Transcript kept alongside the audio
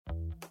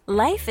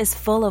Life is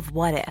full of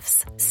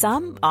what-ifs.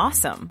 Some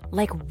awesome,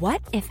 like what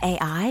if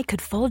AI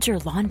could fold your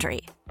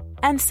laundry?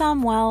 And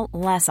some, well,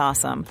 less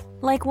awesome,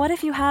 like what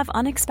if you have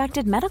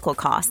unexpected medical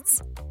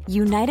costs?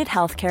 United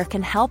Healthcare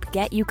can help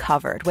get you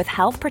covered with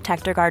Health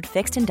Protector Guard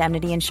fixed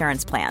indemnity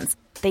insurance plans.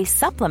 They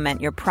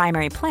supplement your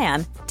primary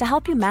plan to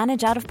help you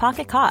manage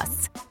out-of-pocket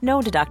costs.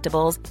 No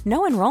deductibles,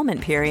 no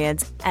enrollment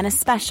periods, and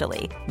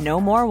especially no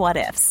more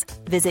what-ifs.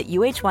 Visit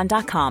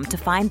uh1.com to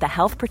find the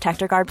Health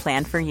Protector Guard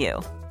plan for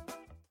you.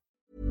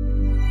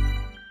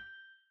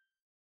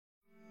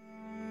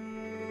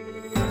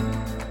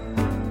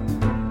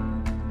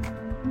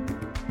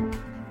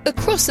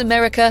 Across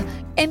America,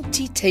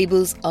 empty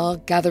tables are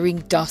gathering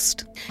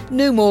dust.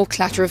 No more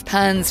clatter of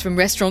pans from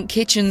restaurant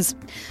kitchens.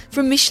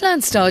 From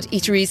Michelin-starred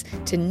eateries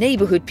to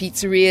neighbourhood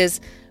pizzerias,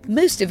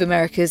 most of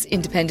America's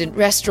independent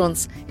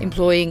restaurants,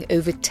 employing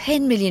over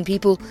 10 million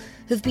people,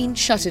 have been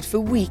shuttered for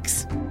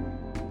weeks.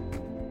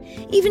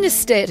 Even as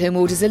stay-at-home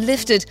orders are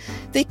lifted,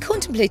 they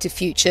contemplate a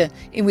future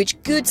in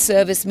which good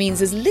service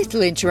means as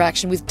little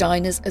interaction with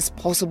diners as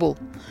possible,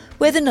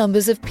 where the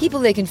numbers of people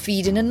they can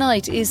feed in a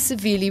night is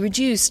severely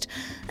reduced,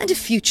 and a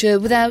future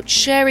without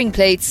sharing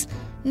plates,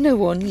 no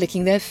one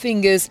licking their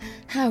fingers,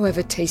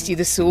 however tasty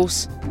the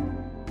sauce.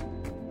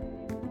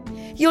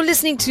 You're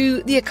listening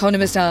to The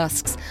Economist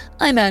Asks.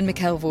 I'm Anne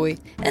McElvoy,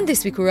 and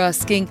this week we're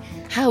asking,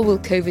 how will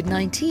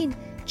COVID-19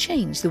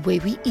 change the way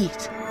we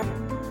eat?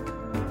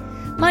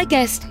 My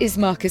guest is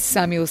Marcus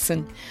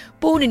Samuelsson.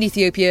 Born in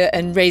Ethiopia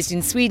and raised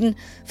in Sweden,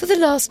 for the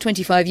last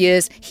 25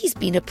 years he's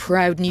been a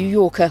proud New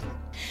Yorker.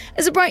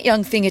 As a bright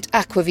young thing at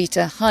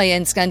Aquavita,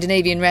 high-end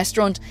Scandinavian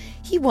restaurant,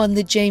 he won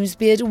the James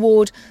Beard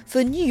Award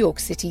for New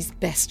York City's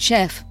best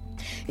chef.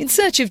 In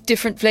search of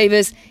different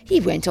flavours, he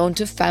went on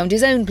to found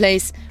his own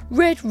place,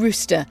 Red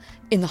Rooster,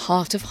 in the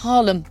heart of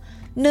Harlem,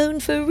 known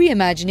for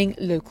reimagining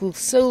local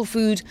soul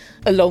food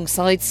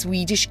alongside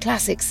Swedish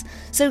classics,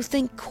 so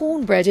think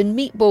cornbread and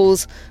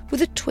meatballs with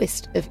a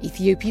twist of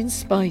Ethiopian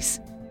spice.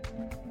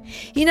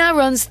 He now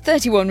runs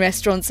 31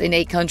 restaurants in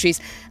 8 countries,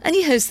 and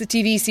he hosts the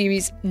TV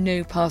series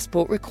No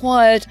Passport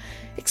Required,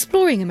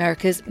 exploring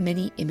America's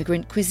many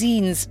immigrant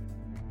cuisines.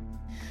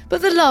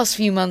 But the last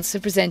few months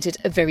have presented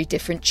a very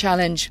different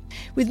challenge.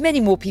 With many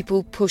more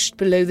people pushed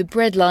below the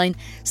breadline,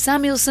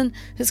 Samuelsson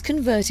has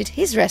converted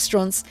his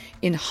restaurants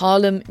in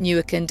Harlem,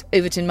 Newark and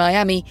Overton,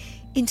 Miami,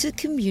 into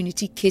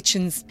community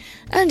kitchens.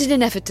 And in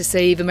an effort to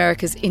save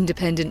America's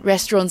independent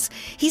restaurants,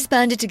 he's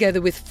banded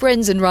together with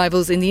friends and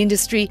rivals in the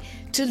industry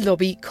to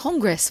lobby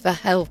Congress for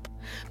help.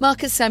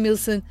 Marcus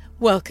Samuelsson,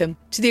 welcome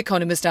to The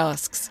Economist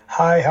Asks.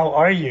 Hi, how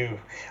are you?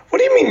 What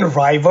do you mean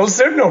rivals?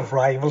 There are no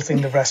rivals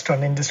in the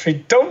restaurant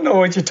industry. Don't know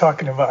what you're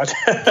talking about.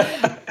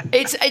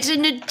 It's a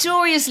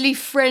notoriously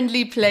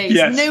friendly place.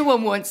 Yes. No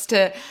one wants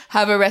to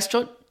have a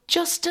restaurant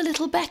just a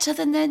little better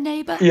than their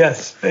neighbour.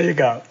 Yes, there you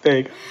go.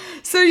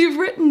 So you've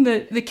written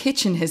that the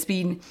kitchen has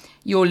been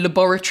your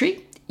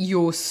laboratory,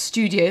 your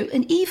studio,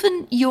 and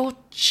even your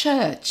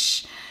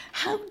church.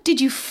 How did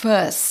you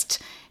first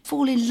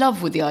fall in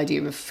love with the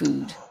idea of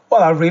food?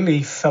 Well, I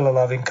really fell in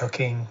love in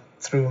cooking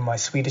through my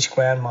Swedish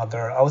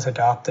grandmother. I was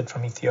adopted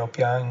from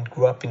Ethiopia and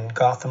grew up in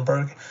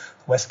Gothenburg,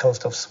 west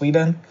coast of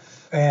Sweden.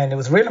 And it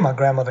was really my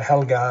grandmother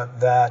Helga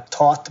that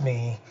taught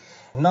me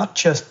not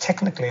just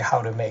technically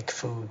how to make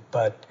food,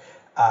 but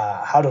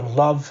how to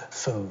love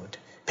food.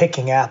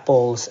 Picking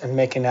apples and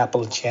making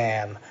apple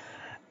jam,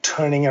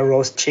 turning a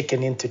roast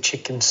chicken into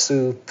chicken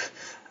soup,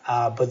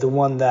 but the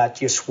one that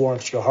just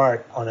warms your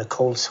heart on a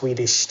cold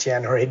Swedish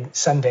January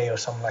Sunday or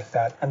something like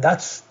that. And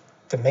that's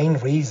the main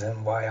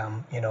reason why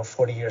I'm,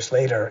 40 years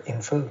later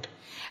in food.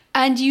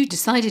 And you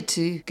decided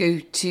to go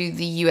to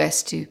the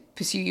US to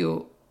pursue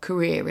your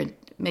career and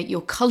make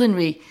your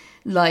culinary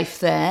life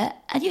there,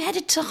 and you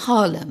headed to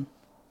Harlem.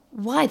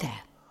 Why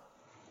there?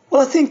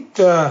 Well, I think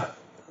the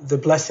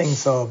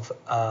blessings of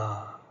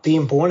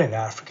being born in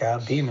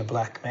Africa, being a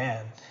black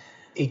man,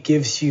 it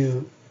gives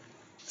you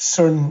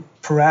certain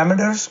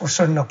parameters or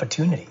certain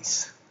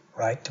opportunities,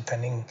 right?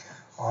 Depending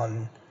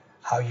on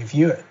how you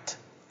view it.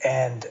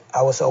 And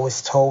I was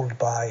always told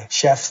by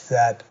chefs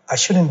that I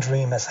shouldn't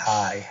dream as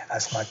high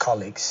as my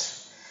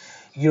colleagues.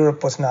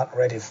 Europe was not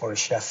ready for a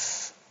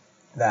chef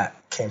that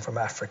came from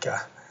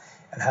Africa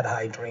and had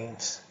high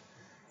dreams.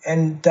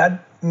 And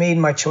that made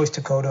my choice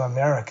to go to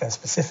America, and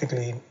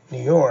specifically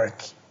New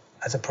York.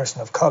 As a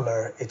person of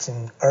color, it's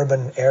in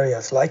urban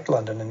areas like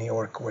London and New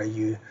York where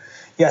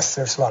yes,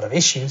 there's a lot of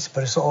issues, but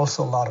there's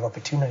also a lot of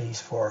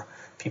opportunities for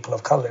people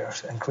of color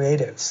and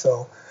creatives.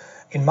 So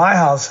in my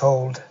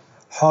household,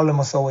 Harlem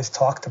was always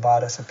talked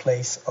about as a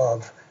place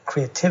of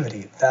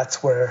creativity.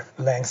 That's where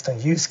Langston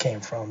Hughes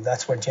came from.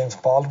 That's where James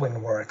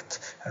Baldwin worked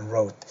and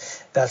wrote.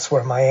 That's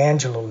where Maya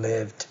Angelou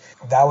lived.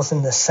 That was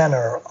in the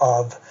center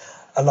of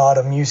a lot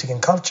of music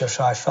and culture,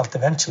 so I felt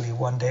eventually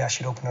one day I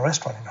should open a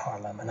restaurant in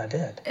Harlem, and I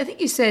did. I think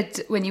you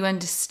said when you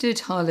understood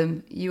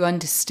Harlem, you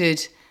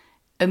understood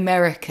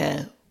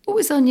America. What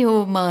was on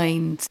your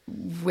mind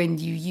when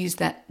you used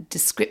that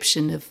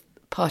description of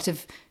part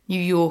of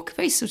New York,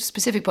 very sort of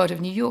specific part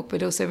of New York,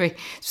 but also a very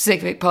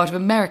specific part of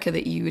America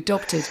that you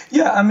adopted.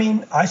 Yeah, I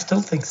mean, I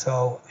still think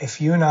so.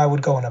 If you and I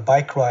would go on a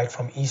bike ride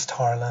from East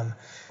Harlem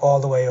all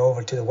the way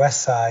over to the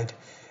west side,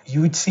 you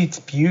would see its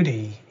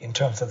beauty in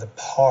terms of the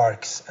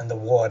parks and the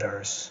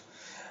waters.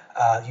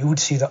 You would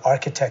see the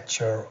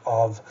architecture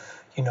of,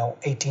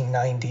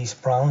 1890s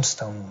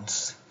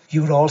brownstones.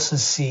 You would also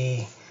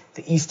see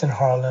the Eastern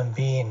Harlem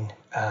being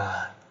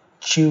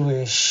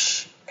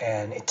Jewish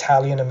and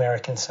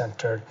Italian-American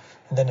centered.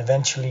 And then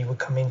eventually you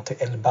would come into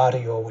El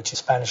Barrio, which is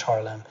Spanish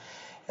Harlem.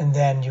 And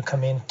then you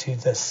come into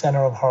the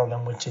center of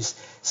Harlem, which is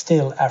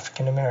still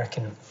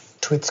African-American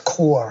to its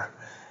core.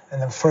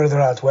 And then further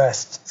out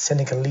west,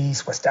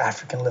 Senegalese, West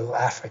African, Little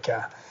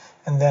Africa.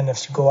 And then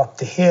as you go up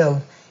the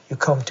hill, you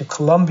come to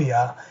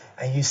Colombia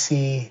and you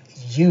see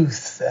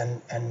youth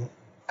and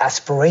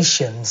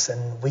aspirations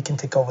and we can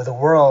take over the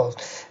world,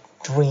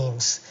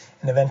 dreams.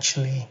 And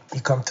eventually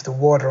you come to the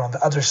water on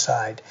the other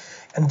side.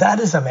 And that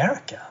is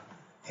America.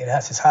 It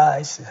has its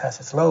highs, it has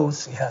its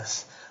lows, it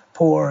has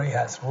poor, it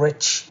has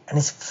rich, and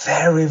it's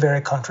very,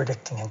 very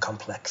contradicting and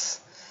complex.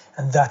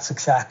 And that's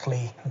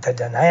exactly the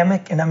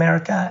dynamic in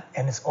America,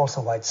 and it's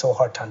also why it's so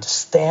hard to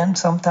understand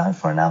sometimes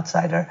for an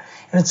outsider.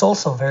 And it's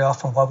also very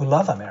often why we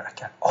love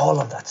America.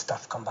 All of that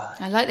stuff combined.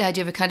 I like the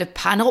idea of a kind of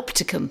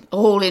panopticon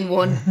all in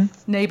one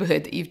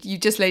neighbourhood that you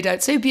just laid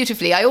out so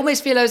beautifully. I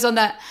almost feel I was on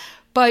that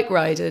bike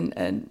ride,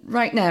 and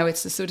right now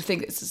it's the sort of thing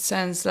that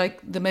sounds like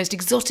the most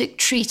exotic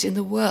treat in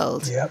the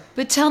world. Yep.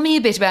 But tell me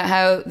a bit about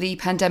how the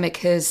pandemic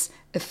has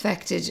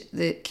affected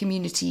the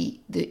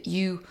community that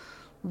you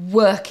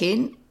work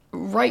in.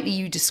 Rightly,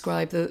 you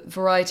describe the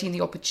variety and the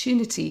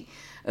opportunity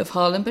of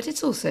Harlem, but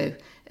it's also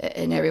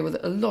an area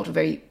with a lot of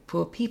very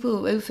poor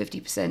people. Over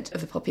 50% of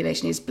the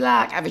population is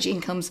black. Average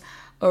incomes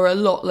are a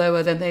lot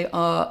lower than they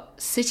are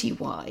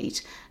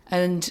citywide.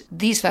 And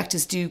these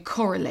factors do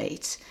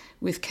correlate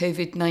with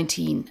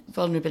COVID-19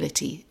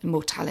 vulnerability and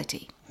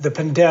mortality. The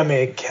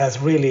pandemic has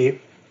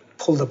really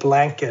pulled a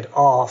blanket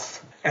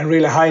off and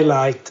really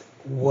highlight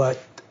what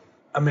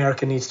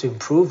America needs to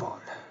improve on,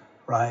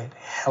 right?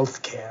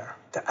 Healthcare,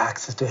 the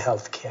access to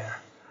healthcare,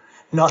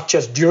 not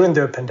just during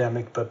the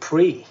pandemic, but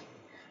pre.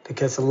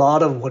 Because a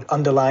lot of what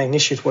underlying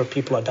issues where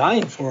people are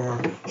dying for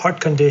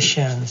heart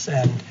conditions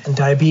and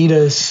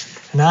diabetes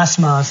and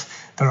asthmas,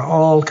 they're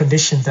all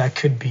conditions that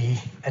could be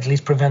at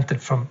least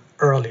prevented from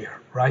earlier,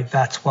 right?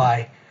 That's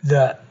why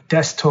the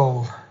death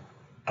toll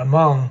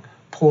among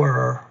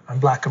poorer and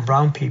black and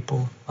brown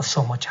people are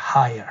so much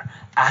higher.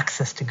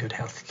 Access to good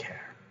health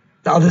care.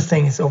 The other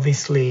thing is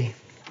obviously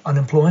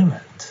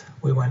unemployment.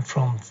 We went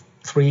from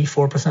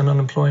 3-4%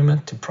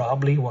 unemployment to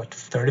probably,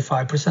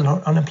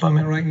 35%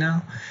 unemployment right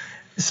now.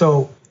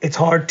 So it's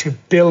hard to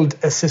build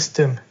a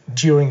system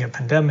during a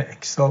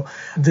pandemic. So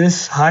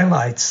this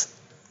highlights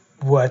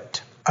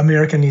what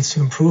America needs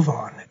to improve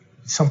on.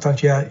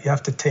 Sometimes you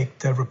have to take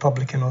the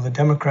Republican or the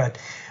Democrat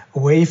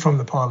away from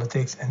the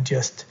politics and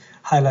just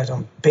highlight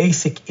on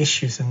basic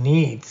issues and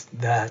needs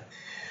that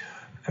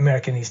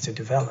America needs to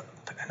develop.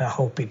 And I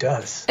hope it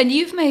does. And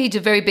you've made a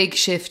very big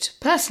shift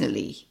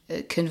personally,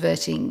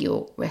 converting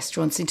your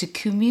restaurants into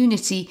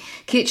community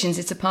kitchens.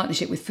 It's a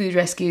partnership with Food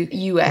Rescue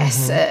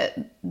US,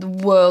 the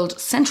World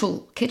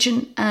Central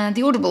Kitchen and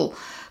the Audible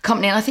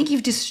Company. And I think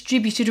you've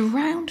distributed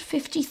around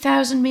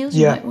 50,000 meals.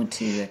 You might want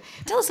to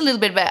tell us a little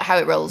bit about how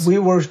it rolls. We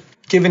were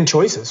given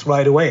choices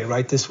right away,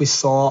 right? This we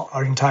saw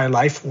our entire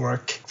life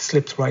work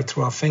slipped right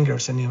through our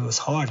fingers, and it was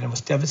hard and it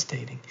was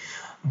devastating.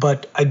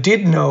 But I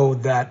did know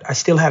that I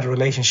still had a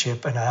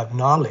relationship and I have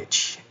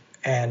knowledge,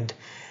 and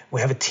we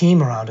have a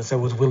team around us that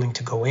was willing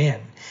to go in.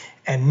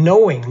 And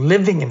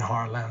living in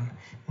Harlem,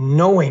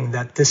 knowing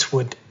that this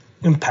would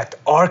impact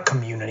our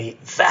community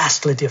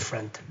vastly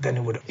different than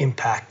it would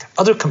impact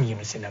other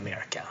communities in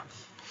America.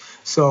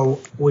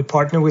 So we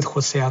partnered with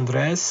Jose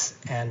Andres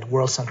and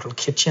World Central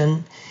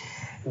Kitchen.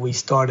 We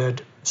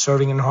started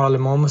serving in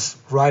Harlem almost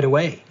right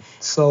away.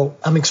 So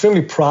I'm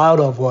extremely proud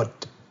of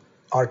what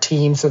our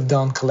teams have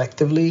done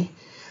collectively.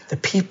 The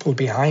people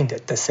behind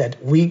it that said,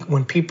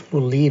 when people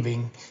were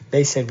leaving,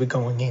 they said we're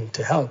going in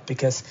to help.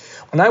 Because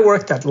when I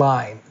worked that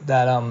line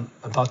that I'm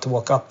about to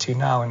walk up to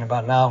now in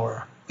about an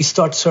hour, we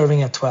start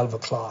serving at 12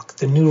 o'clock.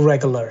 The new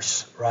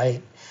regulars,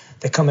 right?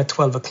 They come at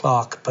 12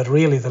 o'clock, but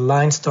really the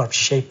line starts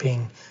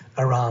shaping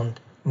around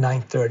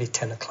 9:30,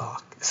 10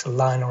 o'clock. It's a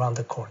line around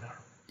the corner.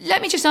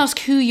 Let me just ask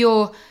who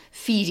you're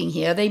feeding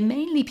here. Are they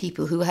mainly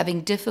people who are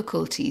having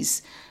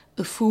difficulties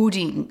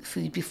affording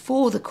food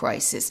before the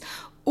crisis?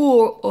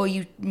 Or are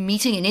you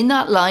meeting, and in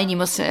that line you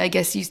must, I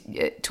guess, you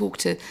talk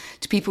to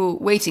people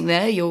waiting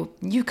there, your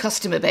new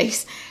customer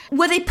base.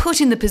 Were they put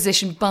in the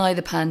position by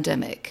the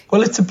pandemic?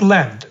 Well, it's a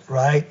blend,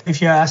 right?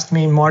 If you asked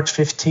me in March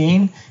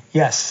 15,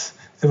 yes,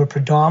 there were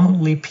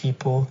predominantly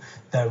people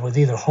that were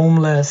either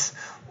homeless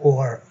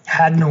or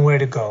had nowhere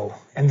to go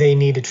and they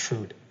needed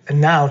food.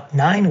 And now,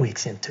 9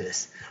 weeks into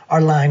this,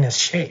 our line is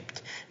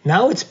shaped.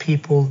 Now it's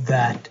people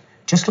that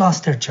just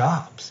lost their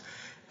jobs.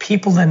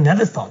 People that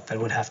never thought they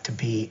would have to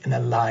be in a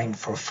line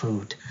for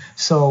food.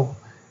 So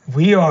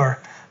we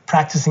are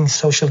practicing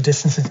social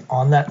distancing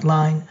on that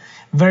line.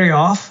 Very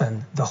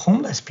often, the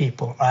homeless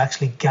people are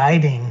actually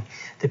guiding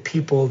the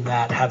people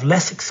that have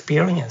less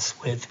experience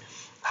with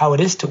how it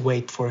is to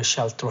wait for a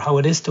shelter, how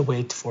it is to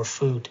wait for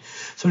food.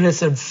 So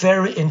there's a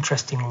very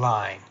interesting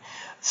line.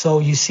 So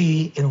you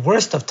see, in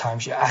worst of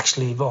times, you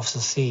actually also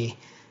see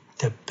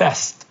the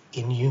best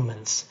in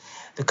humans.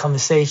 The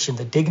conversation,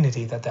 the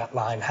dignity that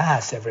line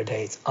has every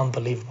day, it's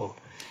unbelievable.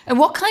 And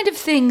what kind of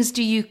things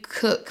do you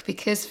cook?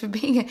 Because for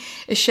being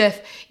a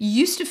chef, you're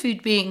used to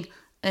food being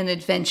an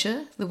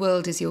adventure. The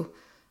world is your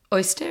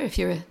oyster, if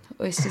you're an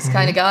oysters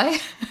kind of guy.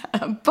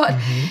 But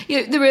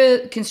you know, there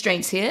are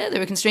constraints here.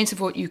 There are constraints of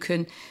what you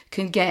can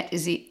get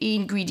as the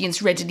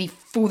ingredients readily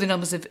for the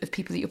numbers of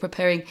people that you're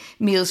preparing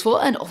meals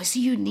for. And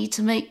obviously you need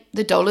to make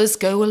the dollars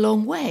go a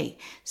long way.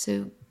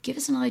 So give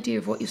us an idea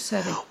of what you're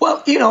serving.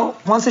 Well, you know,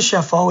 once a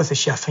chef, always a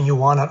chef, and you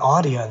want an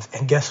audience.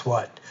 And guess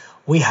what?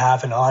 We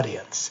have an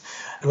audience.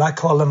 I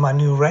call them my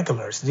new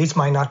regulars. These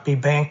might not be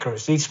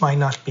bankers. These might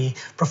not be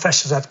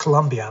professors at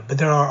Columbia, but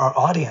they're our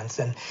audience.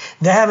 And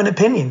they have an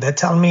opinion. They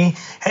tell me,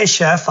 hey,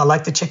 chef, I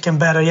liked the chicken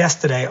better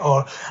yesterday.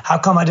 Or how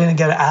come I didn't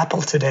get an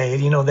apple today?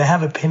 You know, they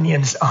have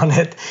opinions on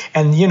it.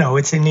 And, you know,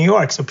 it's in New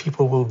York, so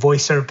people will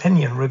voice their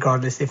opinion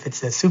regardless if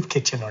it's a soup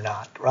kitchen or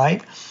not,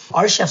 right?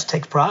 Our chefs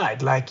take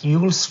pride. Like, you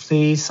will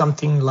see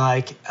something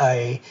like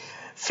a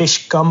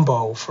fish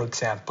gumbo, for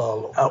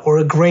example, or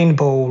a grain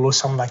bowl or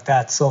something like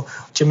that. So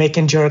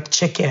Jamaican jerk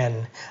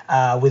chicken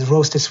with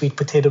roasted sweet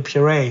potato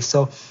puree.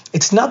 So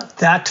it's not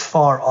that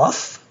far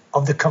off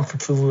of the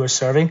comfort food we were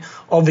serving.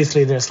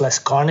 Obviously, there's less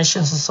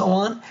garnishes and so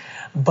on.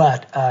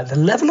 But the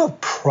level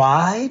of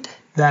pride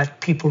that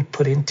people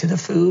put into the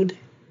food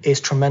is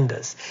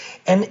tremendous.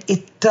 And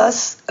it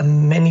does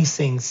many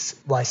things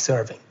while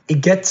serving.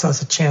 It gets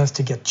us a chance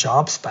to get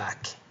jobs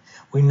back.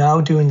 We're now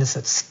doing this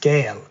at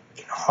scale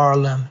in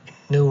Harlem,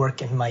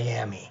 Newark, and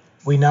Miami.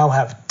 We now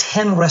have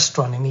 10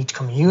 restaurants in each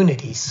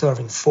community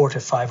serving 400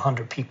 to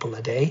 500 people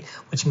a day,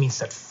 which means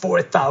that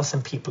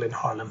 4,000 people in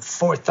Harlem,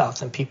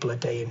 4,000 people a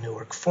day in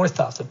Newark,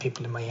 4,000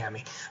 people in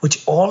Miami,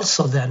 which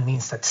also then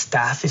means that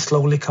staff is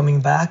slowly coming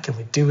back and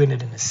we're doing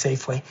it in a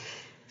safe way.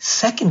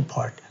 Second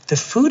part, the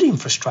food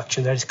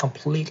infrastructure that is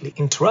completely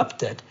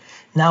interrupted.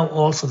 Now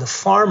also the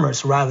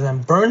farmers, rather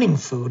than burning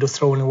food or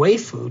throwing away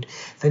food,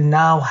 they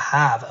now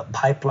have a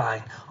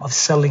pipeline of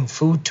selling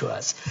food to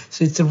us.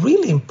 So it's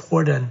really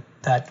important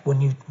that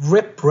when you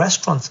rip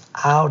restaurants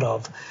out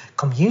of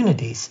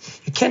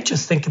communities, you can't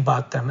just think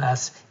about them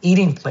as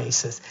eating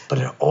places, but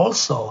they're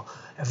also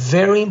a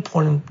very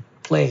important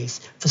place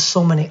for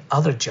so many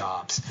other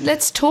jobs.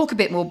 Let's talk a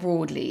bit more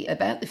broadly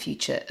about the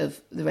future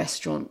of the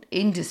restaurant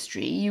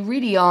industry. You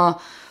really are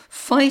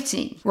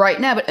fighting right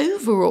now, but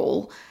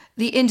overall,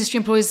 the industry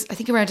employs, I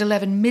think, around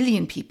 11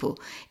 million people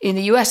in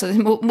the US, so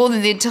more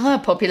than the entire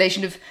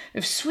population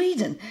of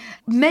Sweden.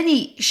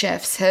 Many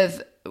chefs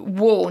have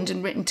warned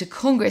and written to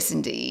Congress,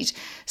 indeed,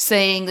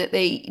 saying that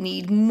they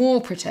need more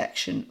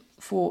protection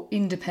for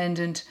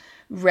independent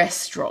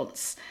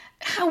restaurants.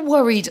 How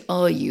worried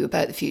are you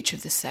about the future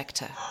of this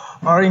sector?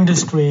 Our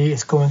industry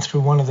is going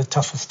through one of the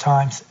toughest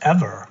times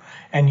ever.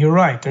 And you're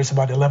right, there's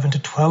about 11 to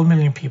 12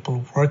 million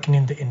people working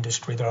in the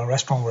industry. There are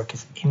restaurant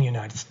workers in the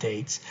United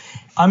States.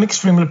 I'm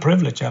extremely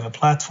privileged. I have a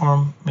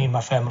platform. Me and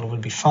my family will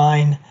be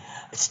fine.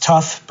 It's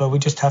tough, but we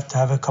just have to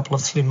have a couple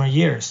of slimmer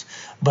years.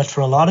 But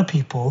for a lot of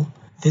people,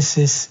 this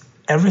is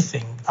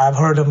everything. I've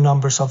heard of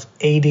numbers of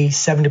 80,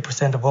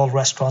 70% of all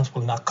restaurants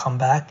will not come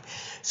back.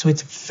 So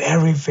it's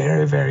very,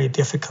 very, very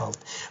difficult.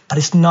 But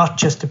it's not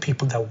just the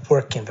people that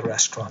work in the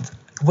restaurants.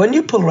 When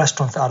you pull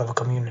restaurants out of a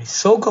community,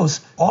 so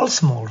goes all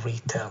small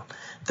retail.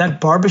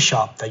 That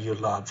barbershop that you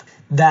love,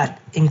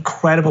 that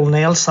incredible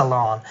nail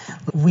salon.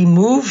 We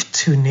move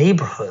to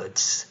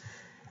neighborhoods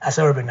as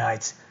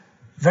urbanites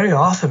very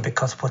often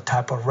because of what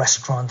type of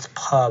restaurants,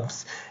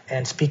 pubs,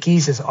 and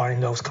speakeasies are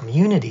in those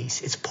communities.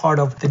 It's part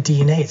of the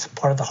DNA, it's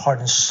part of the heart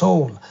and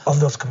soul of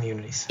those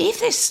communities. If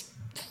this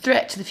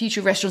threat to the future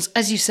of restaurants,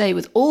 as you say,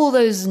 with all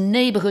those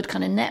neighbourhood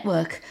kind of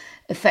network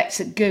effects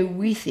that go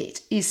with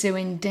it, is so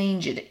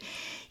endangered,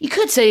 you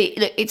could say,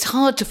 look, it's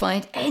hard to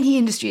find. Any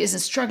industry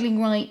is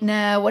struggling right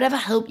now. Whatever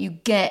help you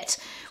get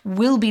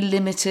will be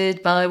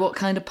limited by what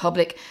kind of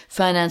public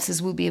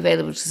finances will be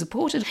available to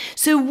support it.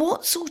 So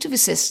what sort of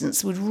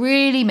assistance would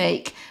really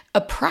make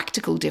a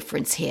practical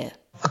difference here?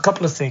 A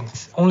couple of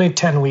things. Only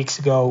 10 weeks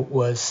ago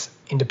was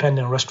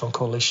Independent Restaurant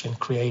Coalition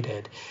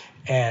created.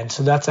 And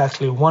so that's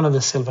actually one of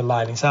the silver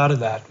linings out of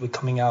that. We're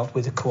coming out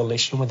with a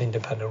coalition with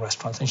independent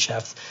restaurants and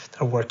chefs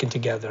that are working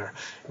together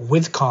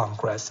with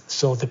Congress.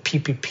 So the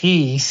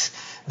PPPs,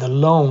 the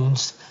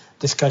loans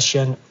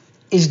discussion,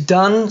 is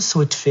done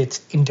so it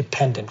fits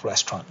independent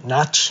restaurant,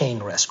 not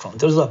chain restaurant.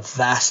 Those are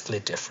vastly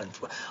different.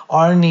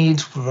 Our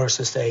needs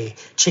versus a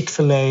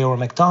Chick-fil-A or a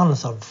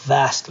McDonald's are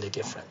vastly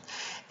different.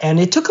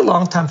 And it took a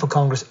long time for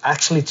Congress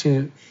actually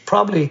to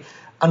probably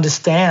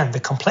understand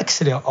the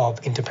complexity of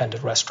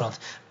independent restaurants.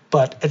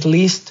 But at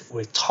least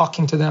we're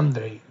talking to them,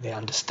 they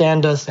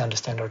understand us, they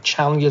understand our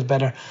challenges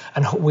better,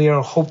 and we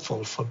are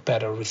hopeful for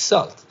better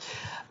results.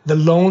 the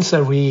loans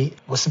that we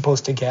were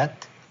supposed to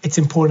get, it's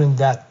important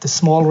that the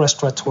small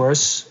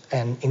restaurateurs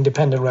and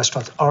independent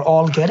restaurants are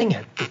all getting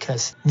it,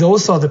 because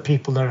those are the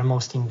people that are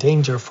most in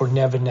danger for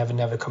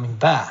never coming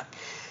back.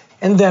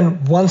 And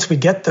then once we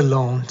get the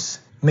loans,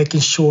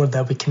 making sure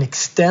that we can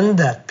extend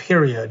that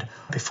period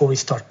before we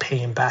start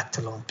paying back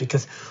the loan.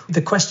 Because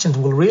the questions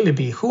will really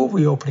be, who are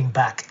we opening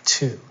back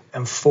to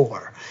and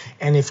for?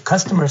 And if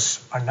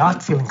customers are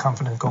not feeling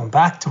confident going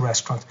back to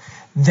restaurants,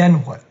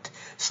 then what?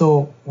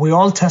 So we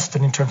all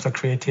tested in terms of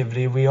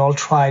creativity. We all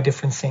try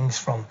different things,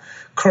 from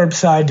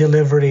curbside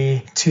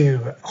delivery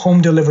to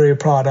home delivery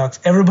products.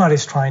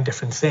 Everybody's trying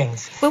different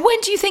things. Well, when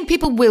do you think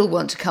people will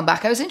want to come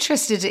back? I was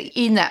interested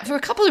in that for a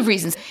couple of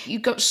reasons.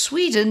 You've got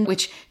Sweden,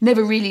 which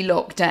never really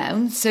locked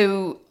down.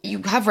 So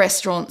you have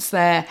restaurants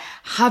there.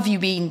 Have you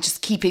been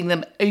just keeping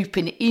them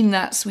open in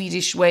that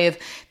Swedish way of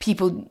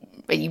people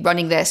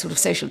running their sort of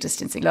social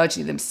distancing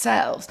largely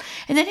themselves?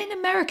 And then in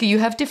America, you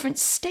have different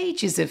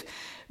stages of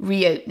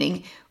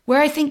reopening,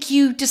 where I think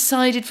you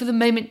decided for the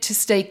moment to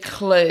stay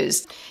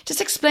closed.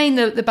 Just explain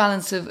the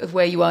balance of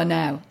where you are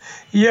now.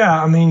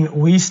 Yeah, I mean,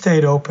 we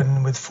stayed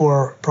open with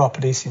 4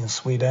 properties in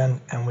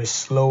Sweden, and we're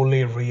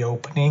slowly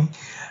reopening.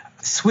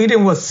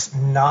 Sweden was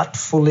not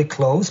fully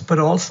closed, but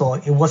also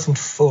it wasn't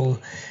full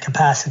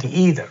capacity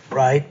either,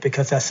 right?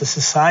 Because as a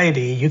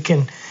society, you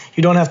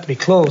don't have to be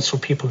closed for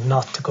people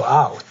not to go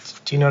out.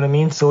 Do you know what I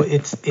mean? So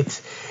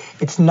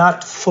it's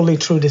not fully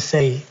true to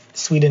say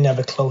Sweden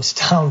never closed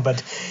down,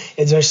 but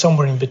there's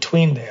somewhere in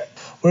between there.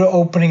 We're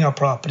opening our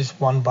properties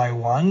one by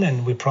one,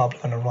 and we're probably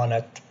going to run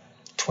at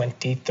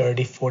 20,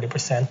 30,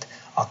 40%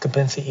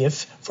 occupancy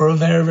for a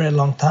very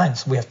long time.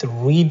 So we have to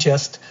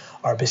readjust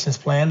our business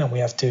plan, and we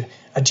have to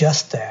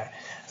adjust there.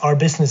 Our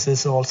business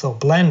is also a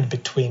blend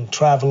between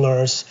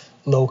travelers,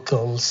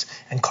 locals,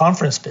 and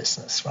conference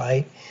business,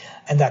 right?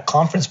 And that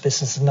conference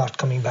business is not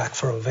coming back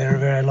for a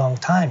very long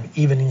time,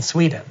 even in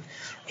Sweden.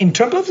 In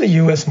terms of the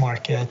US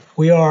market,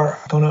 we are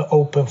going to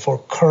open for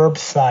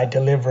curbside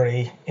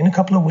delivery in a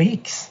couple of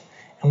weeks,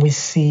 and we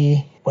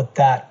see what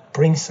that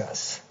brings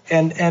us.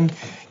 And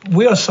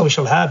we are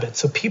social habits,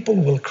 so people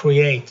will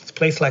create a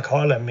place like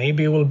Harlem.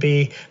 Maybe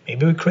we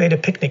create a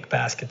picnic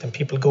basket and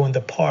people go in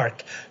the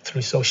park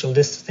through social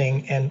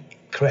distancing and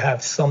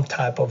have some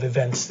type of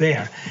events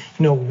there.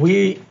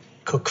 We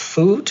cook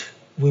food.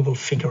 We will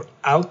figure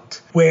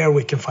out where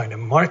we can find a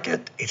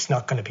market. It's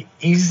not going to be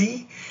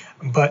easy,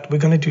 but we're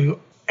going to do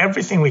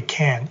everything we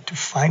can to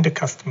find a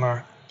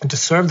customer and to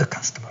serve the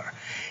customer.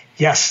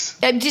 Yes.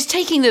 Just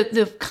taking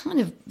the kind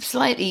of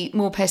slightly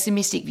more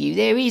pessimistic view,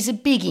 there is a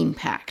big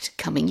impact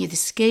coming. The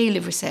scale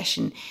of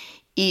recession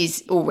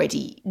is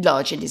already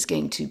large and is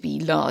going to be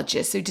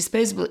larger. So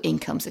disposable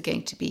incomes are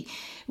going to be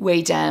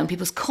way down.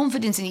 People's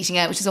confidence in eating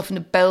out, which is often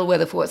a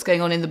bellwether for what's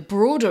going on in the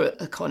broader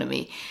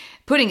economy,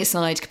 putting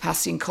aside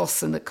capacity and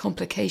costs and the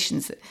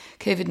complications that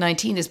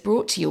COVID-19 has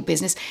brought to your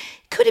business,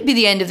 could it be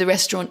the end of the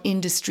restaurant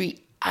industry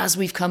as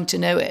we've come to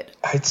know it?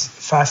 It's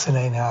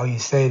fascinating how you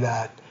say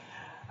that.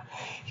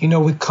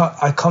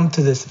 I come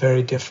to this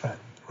very different,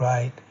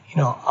 right?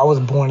 I was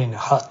born in a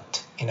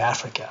hut in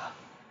Africa,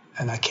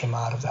 and I came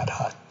out of that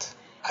hut.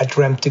 I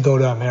dreamt to go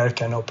to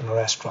America and open a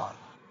restaurant.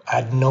 I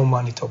had no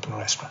money to open a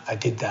restaurant. I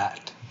did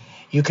that.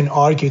 You can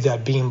argue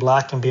that being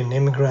black and being an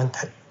immigrant,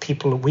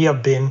 we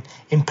have been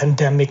in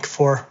pandemic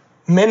for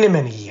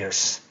many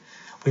years.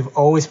 We've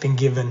always been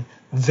given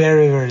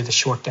very the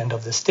short end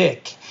of the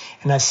stick.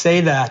 And I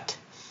say that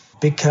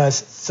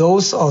because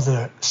those are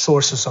the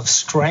sources of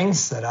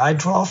strength that I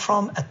draw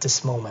from at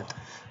this moment.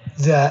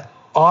 The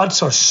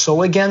odds are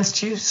so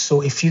against you,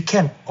 so if you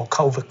can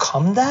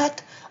overcome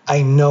that,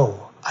 I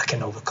know I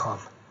can overcome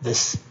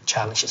this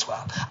challenge as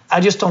well. I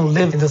just don't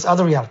live in this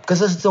other reality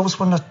because those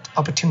were not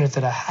opportunities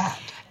that I had.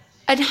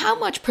 And how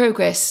much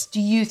progress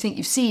do you think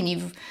you've seen?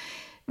 You've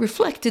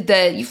reflected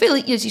there. You feel,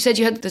 as you said,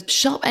 you had the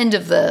short end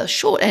of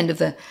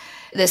the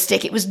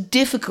stick. It was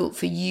difficult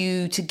for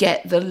you to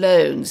get the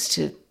loans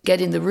to get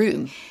in the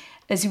room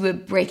as you were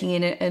breaking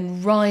in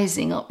and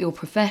rising up your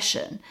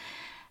profession.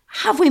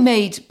 Have we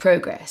made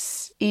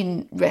progress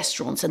in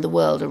restaurants and the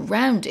world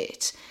around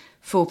it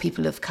for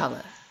people of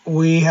colour?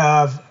 We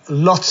have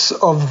lots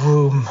of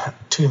room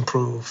to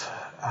improve.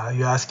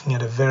 You're asking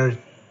at a very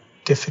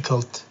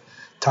difficult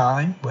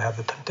time. We have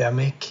the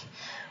pandemic.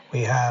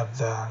 We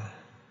have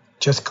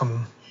just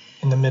come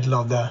in the middle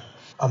of the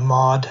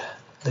Ahmaud,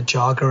 the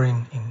jogger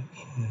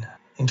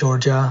in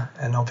Georgia,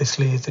 and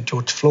obviously the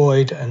George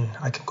Floyd, and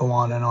I can go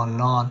on and on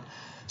and on.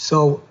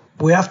 So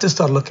we have to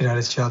start looking at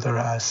each other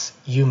as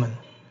human.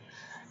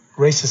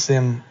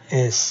 Racism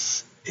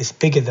is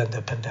bigger than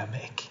the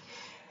pandemic,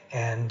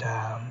 and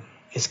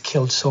it's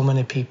killed so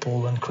many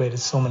people and created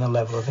so many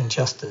levels of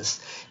injustice.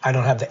 I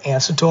don't have the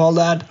answer to all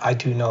that. I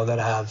do know that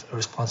I have a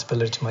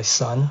responsibility to my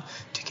son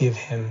to give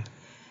him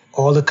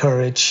all the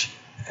courage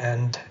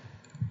and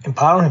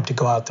empower him to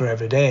go out there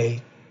every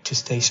day to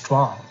stay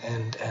strong.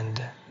 And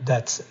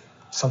that's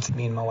something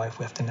me and my wife,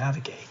 we have to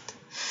navigate.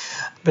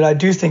 But I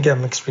do think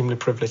I'm extremely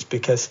privileged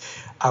because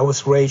I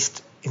was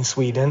raised in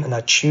Sweden, and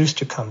I choose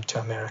to come to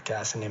America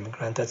as an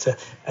immigrant.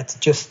 That's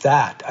just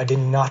that. I did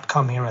not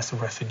come here as a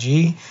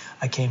refugee.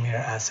 I came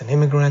here as an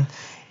immigrant.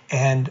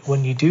 And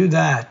when you do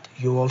that,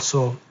 you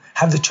also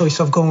have the choice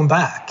of going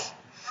back.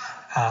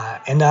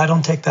 And I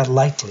don't take that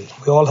lightly.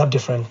 We all have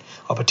different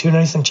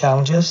opportunities and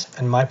challenges,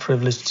 and my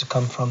privilege to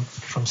come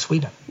from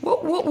Sweden.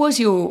 What was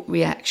your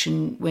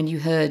reaction when you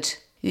heard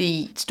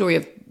the story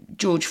of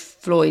George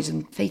Floyd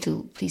and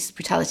fatal police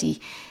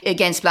brutality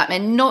against black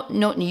men? Not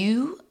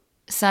new,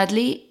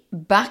 sadly,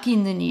 back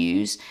in the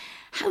news.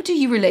 How do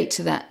you relate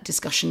to that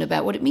discussion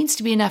about what it means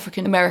to be an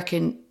African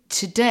American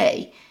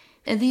today?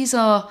 And these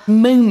are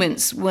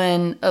moments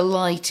when a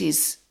light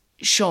is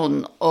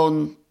shone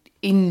on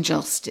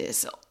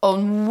injustice,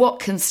 on what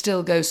can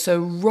still go so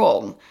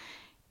wrong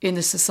in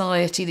the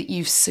society that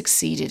you've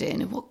succeeded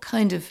in. And what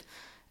kind of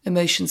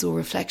emotions or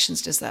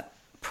reflections does that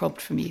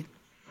prompt from you?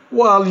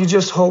 Well, you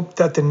just hope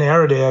that the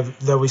narrative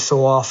that we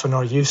so often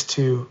are used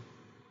to,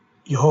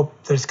 you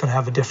hope that it's going to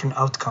have a different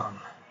outcome.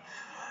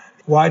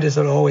 Why does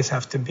it always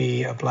have to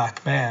be a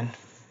black man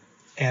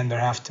and there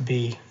have to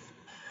be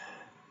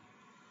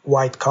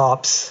white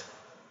cops?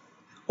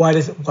 Why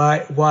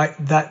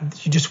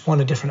that you just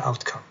want a different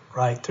outcome,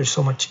 right? There's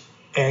so much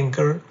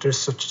anger, there's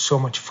so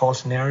much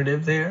false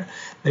narrative there.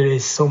 There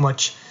is so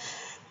much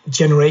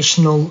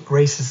generational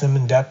racism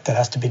and depth that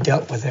has to be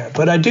dealt with there.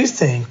 But I do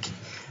think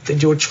that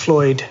George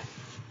Floyd,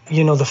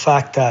 the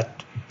fact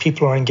that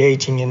people are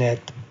engaging in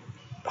it,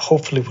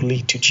 hopefully will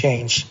lead to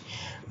change.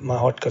 My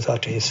heart goes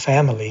out to his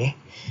family.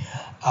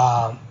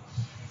 And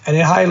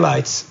it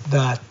highlights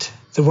that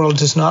the world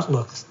does not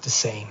look the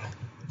same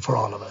for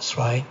all of us,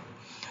 right?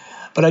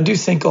 But I do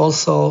think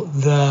also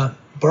the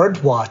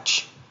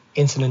birdwatch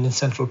incident in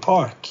Central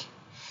Park,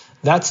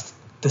 that's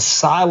the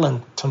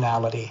silent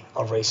tonality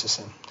of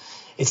racism.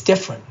 It's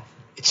different.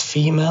 It's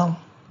female.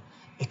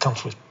 It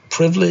comes with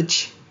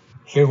privilege.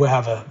 Here we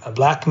have a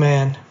black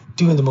man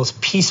doing the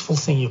most peaceful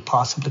thing you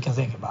possibly can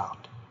think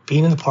about.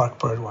 Being in the park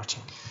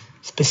birdwatching.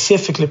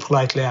 Specifically,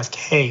 politely ask,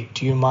 hey,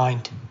 do you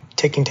mind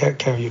taking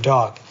care of your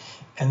dog?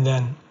 And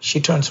then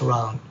she turns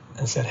around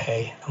and said,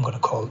 hey, I'm going to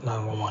call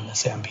 911 and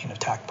say I'm being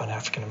attacked by an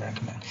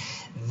African-American man.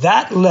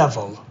 That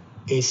level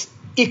is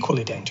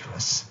equally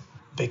dangerous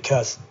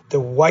because the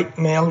white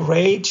male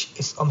rage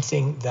is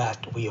something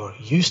that we are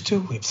used to,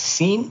 we've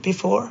seen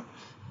before.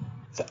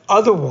 The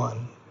other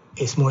one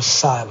is more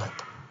silent,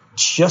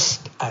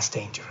 just as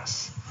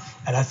dangerous.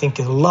 And I think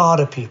a lot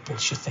of people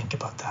should think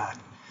about that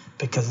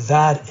because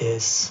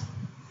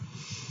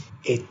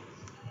it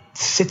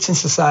sits in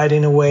society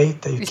in a way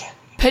that you can't.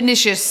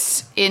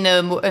 Pernicious in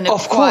a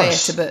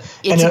quieter, but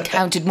it's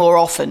encountered more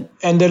often.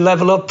 And the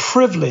level of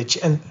privilege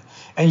and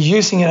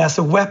using it as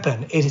a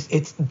weapon,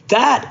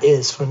 that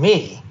is for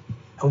me,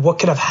 and what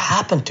could have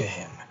happened to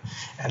him.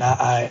 And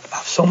I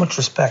have so much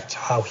respect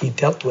how he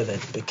dealt with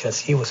it because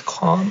he was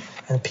calm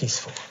and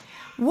peaceful.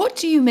 What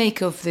do you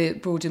make of the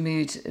broader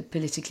mood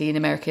politically in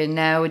America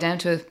now? We're down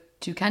to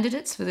 2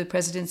 candidates for the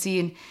presidency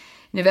in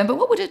November.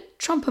 What would a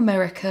Trump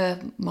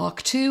America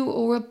Mark II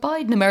or a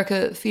Biden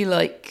America feel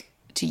like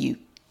to you?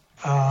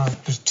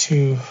 There's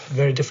 2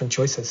 very different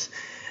choices.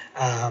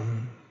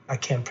 I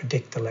can't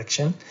predict the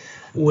election.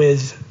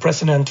 With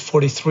President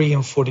 43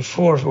 and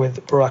 44,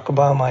 with Barack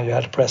Obama, you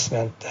had a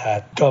president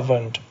that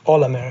governed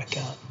all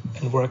America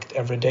and worked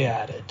every day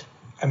at it.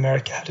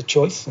 America had a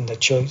choice, and they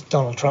chose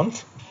Donald Trump.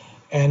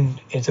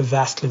 And it's a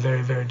vastly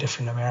very, very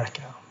different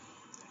America.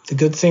 The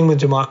good thing with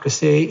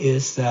democracy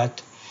is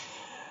that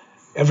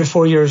every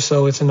 4 years or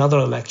so, it's another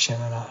election.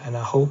 And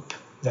I hope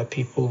that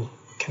people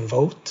can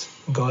vote,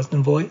 go out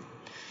and vote,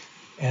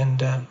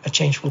 and a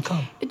change will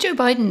come. Joe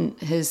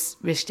Biden has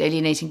risked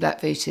alienating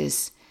black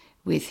voters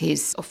with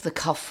his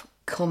off-the-cuff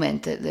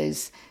comment that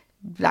those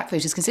black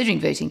voters considering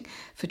voting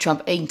for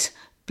Trump ain't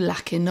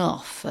black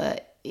enough.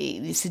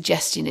 The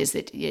suggestion is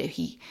that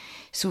he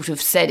sort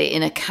of said it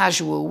in a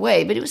casual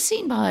way, but it was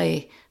seen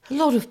by a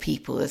lot of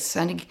people as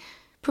sounding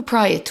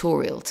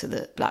proprietorial to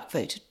the black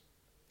vote,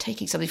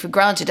 taking something for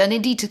granted, and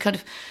indeed to kind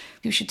of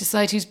who should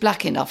decide who's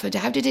black enough. And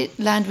how did it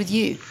land with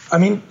you? I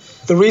mean,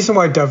 the reason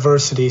why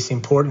diversity is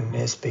important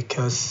is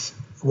because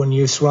when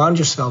you surround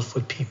yourself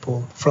with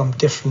people from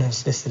different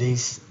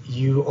ethnicities,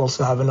 you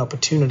also have an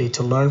opportunity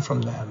to learn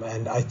from them.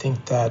 And I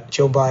think that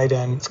Joe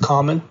Biden's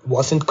comment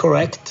wasn't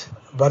correct,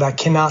 but I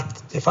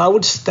cannot, if I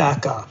would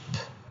stack up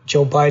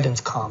Joe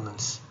Biden's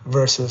comments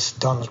versus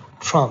Donald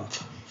Trump,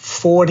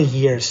 40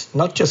 years,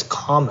 not just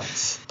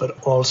comments,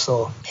 but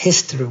also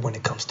history when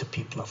it comes to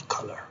people of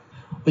color.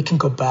 We can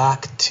go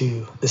back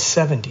to the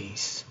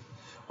 70s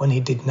when he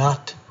did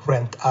not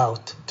rent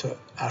out to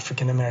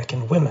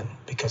African-American women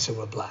because they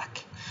were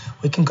black.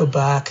 We can go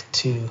back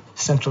to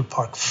Central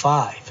Park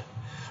 5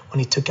 when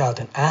he took out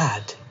an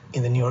ad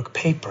in the New York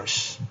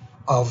papers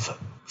of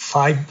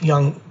 5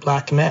 young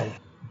black men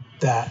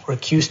that were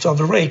accused of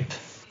a rape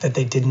that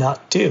they did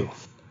not do,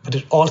 but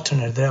it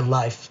altered their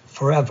life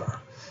forever.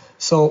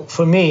 So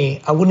for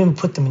me, I wouldn't even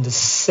put them in the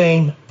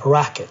same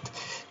bracket.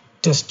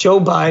 Does Joe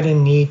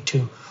Biden need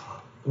to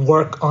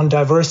work on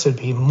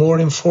diversity, be more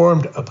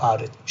informed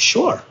about it?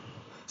 Sure.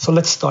 So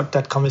let's start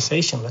that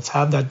conversation. Let's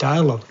have that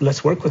dialogue.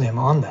 Let's work with him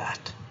on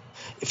that.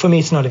 For me,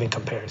 it's not even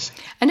comparison.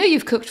 I know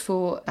you've cooked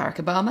for Barack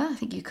Obama. I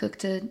think you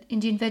cooked an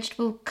Indian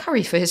vegetable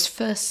curry for his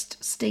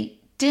first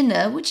state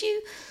dinner. Would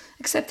you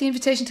accept the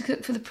invitation to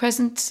cook for the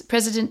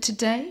president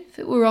today if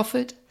it were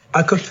offered?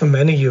 I cooked for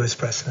many US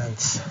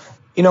presidents.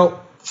 You know,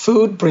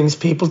 food brings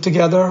people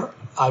together.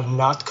 I've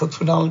not cooked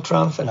for Donald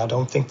Trump, and I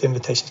don't think the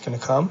invitation is going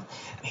to come.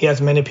 He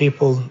has many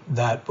people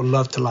that would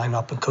love to line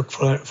up and cook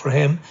for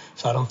him,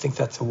 so I don't think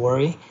that's a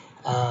worry.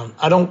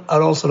 I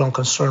also don't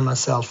concern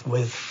myself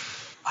with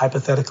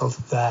hypotheticals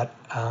that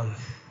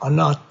are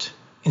not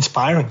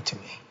inspiring to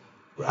me.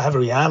 I have a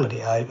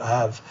reality. I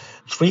have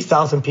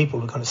 3,000 people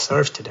we're going to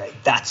serve today.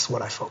 That's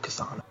what I focus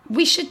on.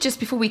 We should, just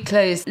before we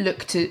close,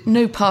 look to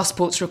No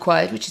Passports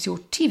Required, which is your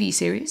TV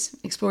series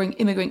exploring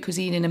immigrant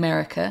cuisine in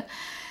America.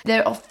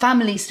 There are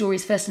family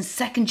stories, first and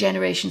second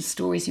generation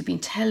stories you've been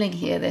telling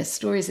here. There's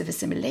stories of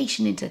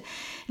assimilation into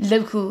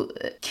local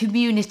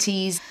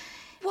communities.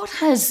 What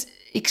has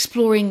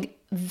exploring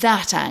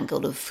that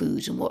angle of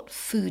food and what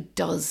food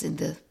does in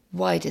the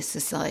wider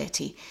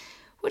society,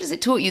 what has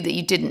it taught you that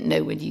you didn't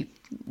know when you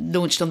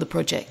launched on the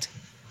project?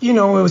 You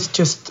know, it was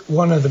just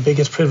one of the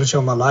biggest privileges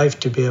of my life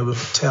to be able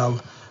to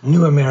tell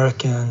new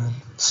American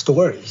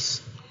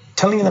stories.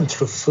 Telling them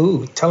through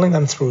food, telling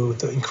them through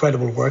the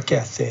incredible work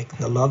ethic,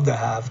 the love they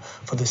have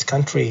for this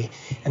country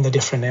and the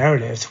different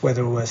narratives,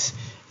 whether it was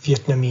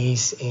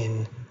Vietnamese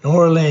in New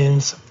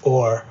Orleans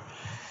or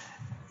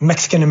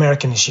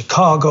Mexican-American in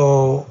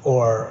Chicago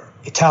or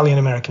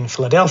Italian-American in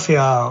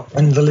Philadelphia,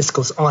 and the list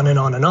goes on and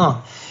on and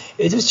on.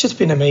 It's just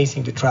been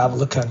amazing to travel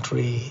the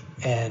country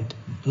and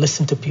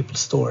listen to people's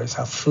stories,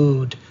 how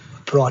food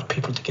brought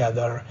people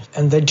together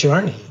and their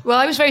journey. Well,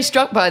 I was very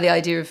struck by the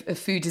idea of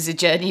food as a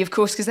journey, of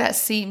course, because that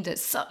seemed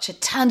such a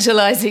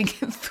tantalising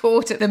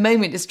thought at the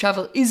moment, as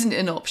travel isn't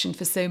an option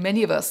for so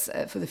many of us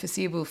for the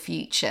foreseeable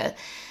future.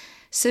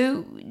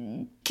 So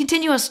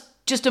continue us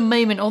just a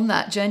moment on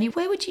that journey.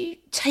 Where would you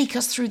take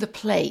us through the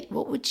plate?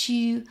 What would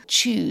you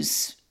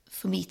choose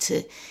for me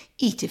to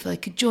eat if I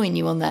could join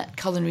you on that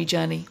culinary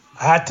journey?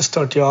 I had to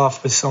start you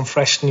off with some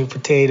fresh new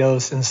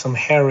potatoes and some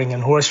herring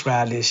and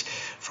horseradish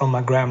from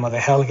my grandmother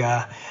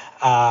Helga.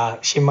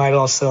 She might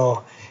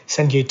also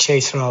send you a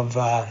chaser of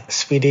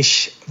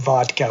Swedish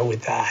vodka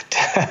with that.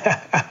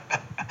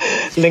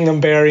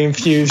 Lingonberry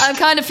infused. I'm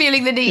kind of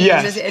feeling the need,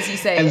 yes. as you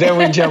say. And then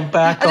we jump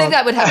back I think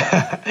that would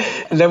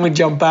help. And then we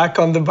jump back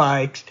on the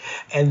bike.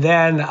 And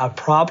then I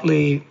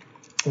probably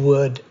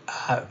would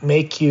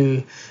make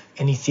you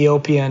an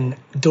Ethiopian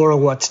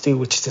Dorawat stew,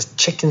 which is a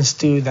chicken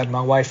stew that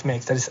my wife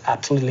makes that is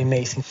absolutely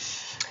amazing.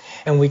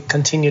 And we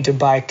continue to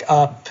bike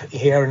up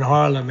here in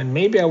Harlem, and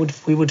maybe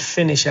we would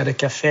finish at a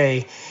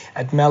cafe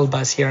at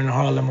Melba's here in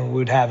Harlem, and we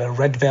would have a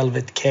red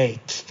velvet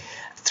cake.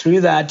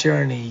 Through that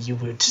journey, you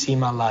would see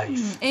my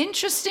life.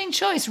 Interesting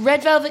choice.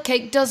 Red velvet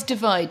cake does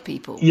divide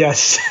people.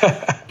 Yes.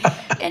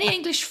 Any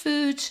English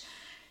food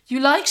you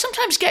like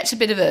sometimes gets a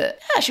bit of a,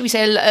 should we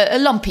say, a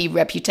lumpy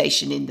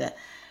reputation in the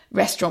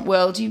restaurant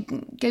world. You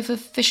go for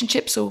fish and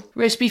chips or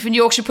roast beef and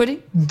Yorkshire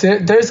pudding?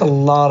 There's a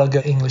lot of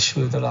good English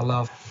food that I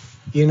love.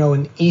 You know,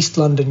 in East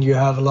London, you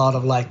have a lot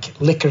of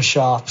liquor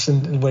shops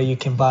and where you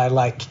can buy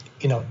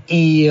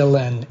eel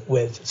and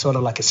with sort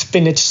of like a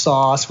spinach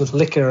sauce with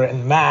liquor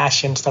and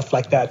mash and stuff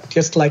like that.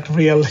 Just like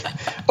real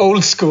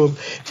old school.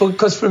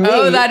 Because for me...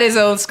 Oh, that is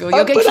old school.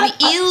 You're going for the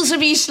eels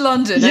of East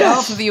London. Yes. And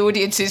half of the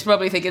audience is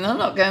probably thinking, I'm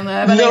not going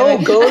there. No,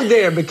 anyway. Go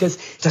there because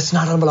there's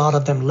not a lot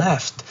of them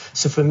left.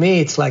 So for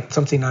me, it's like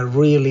something I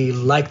really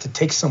like to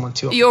take someone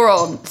to. You're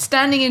on.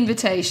 Standing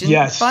invitation.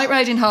 Yes. Bike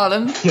ride in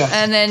Harlem. Yes.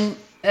 And then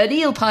an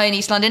eel pie in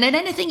East London. And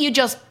anything you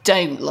just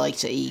don't like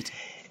to eat.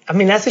 I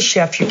mean, as a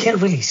chef, you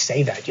can't really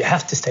say that. You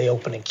have to stay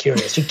open and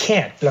curious. You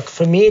can't. Look,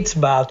 for me, it's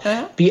about...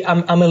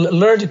 I'm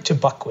allergic to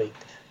buckwheat.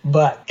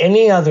 But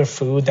any other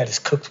food that is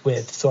cooked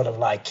with sort of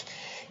like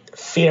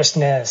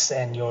fierceness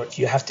and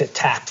you have to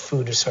attack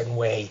food a certain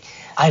way,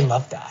 I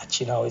love that.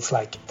 You know, it's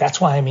like, that's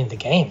why I'm in the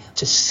game.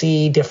 To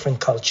see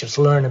different cultures,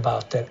 learn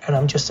about them. And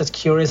I'm just as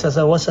curious as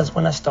I was as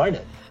when I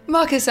started.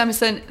 Marcus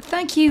Samuelsson,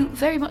 thank you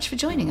very much for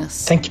joining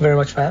us. Thank you very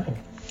much for having me.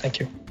 Thank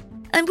you.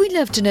 And we'd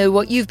love to know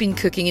what you've been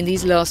cooking in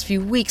these last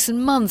few weeks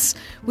and months.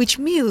 Which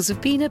meals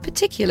have been a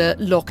particular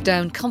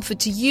lockdown comfort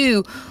to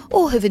you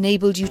or have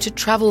enabled you to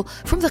travel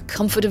from the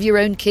comfort of your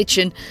own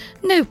kitchen?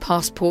 No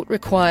passport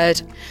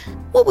required.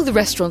 What will the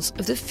restaurants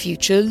of the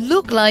future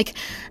look like?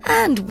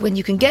 And when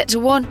you can get to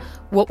one,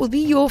 what will be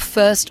your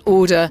first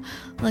order?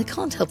 I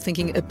can't help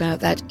thinking about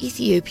that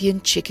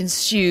Ethiopian chicken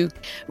stew.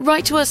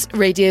 Write to us,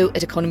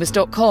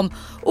 radio@economist.com,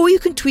 or you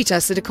can tweet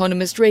us at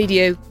Economist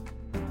Radio.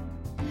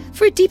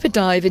 For a deeper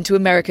dive into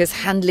America's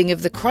handling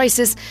of the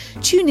crisis,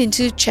 tune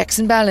into Checks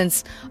and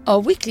Balance, our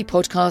weekly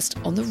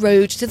podcast on the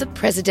road to the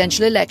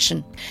presidential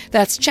election.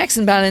 That's Checks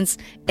and Balance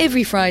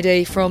every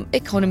Friday from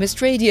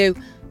Economist Radio,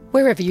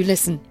 wherever you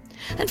listen.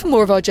 And for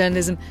more of our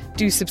journalism,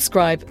 do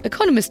subscribe.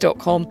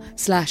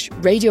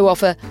 Economist.com/radio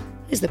offer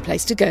is the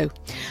place to go.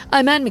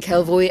 I'm Anne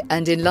McElvoy,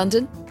 and in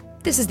London,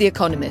 this is The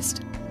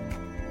Economist.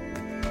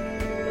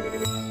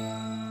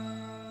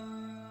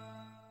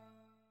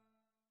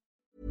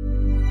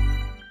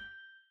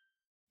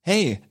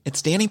 Hey,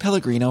 it's Danny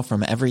Pellegrino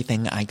from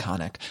Everything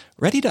Iconic.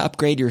 Ready to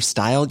upgrade your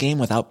style game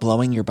without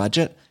blowing your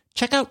budget?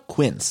 Check out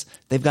Quince.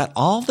 They've got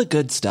all the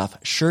good stuff,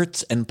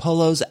 shirts and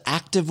polos,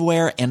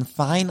 activewear, and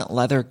fine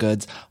leather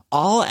goods,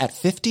 all at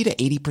 50 to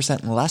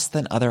 80% less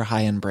than other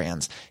high-end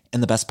brands.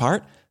 And the best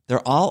part?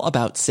 They're all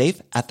about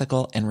safe,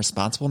 ethical, and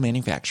responsible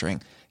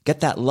manufacturing.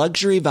 Get that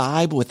luxury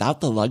vibe without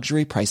the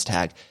luxury price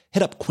tag.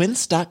 Hit up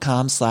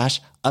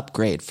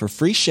quince.com/upgrade for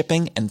free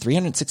shipping and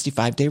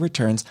 365-day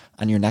returns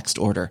on your next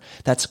order.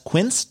 That's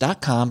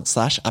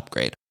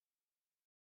quince.com/upgrade.